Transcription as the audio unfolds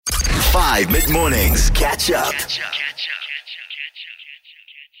5 Mid-Mornings Catch Up.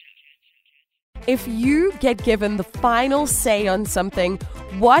 If you get given the final say on something,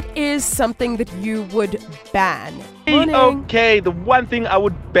 what is something that you would ban? Morning. Okay, the one thing I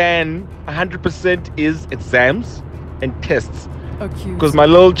would ban 100% is exams and tests. Oh, cute. Because my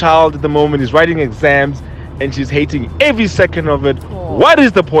little child at the moment is writing exams and she's hating every second of it. Oh. What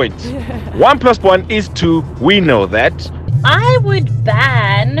is the point? 1 + 1 is 2. We know that. I would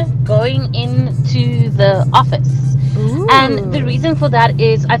ban going into the office. Ooh. And the reason for that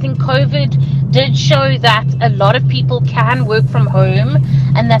is I think COVID did show that a lot of people can work from home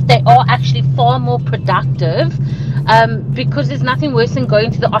and that they are actually far more productive, because there's nothing worse than going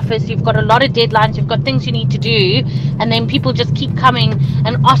to the office. You've got a lot of deadlines, you've got things you need to do, and then people just keep coming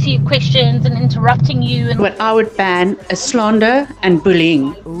and asking you questions and interrupting you. And What I would ban is slander and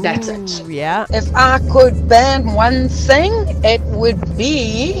bullying. That's it. Yeah. If I could ban one thing, it would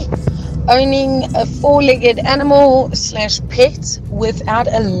be owning a 4-legged animal / pet without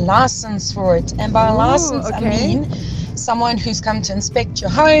a license for it. And by a license, okay. I mean someone who's come to inspect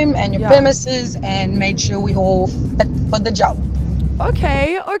your home and your premises and made sure we all fit for the job.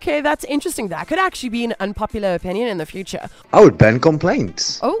 Okay, that's interesting. That could actually be an unpopular opinion in the future. I would ban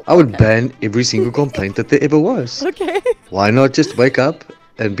complaints. Oh, I would ban every single complaint that there ever was. Okay. Why not just wake up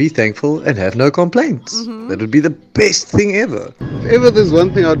and be thankful and have no complaints? That would be the best thing ever. If ever there's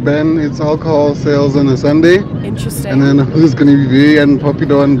one thing I'd ban, it's alcohol sales on a Sunday. Interesting. And then this is going to be very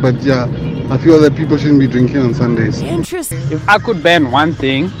unpopular one, but yeah, I feel that people shouldn't be drinking on Sundays. Interesting. If I could ban one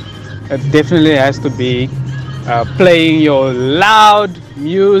thing, it definitely has to be playing your loud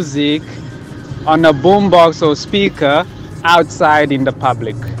music on a boombox or speaker outside in the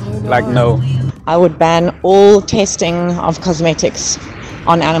public. Like, no. I would ban all testing of cosmetics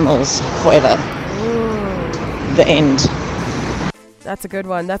on animals forever. The end. That's a good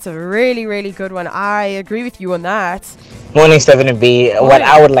one. That's a really, really good one. I agree with you on that. Morning, Stephen B. What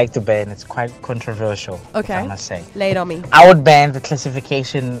I would like to ban, it's quite controversial, Okay. I must say. Lay it on me. I would ban the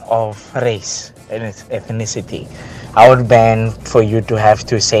classification of race and its ethnicity. I would ban for you to have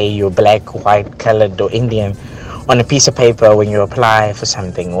to say you're black, white, colored, or Indian on a piece of paper when you apply for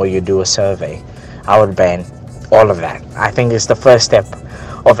something or you do a survey. I would ban all of that. I think it's the first step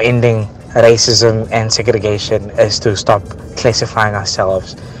of ending racism and segregation is to stop classifying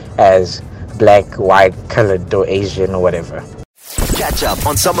ourselves as black, white, colored, or Asian, or whatever. Catch up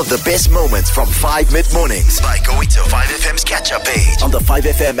on some of the best moments from 5 Mid-Mornings by going to 5FM's catch-up page on the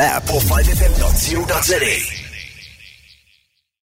 5FM app or 5FM.co.za.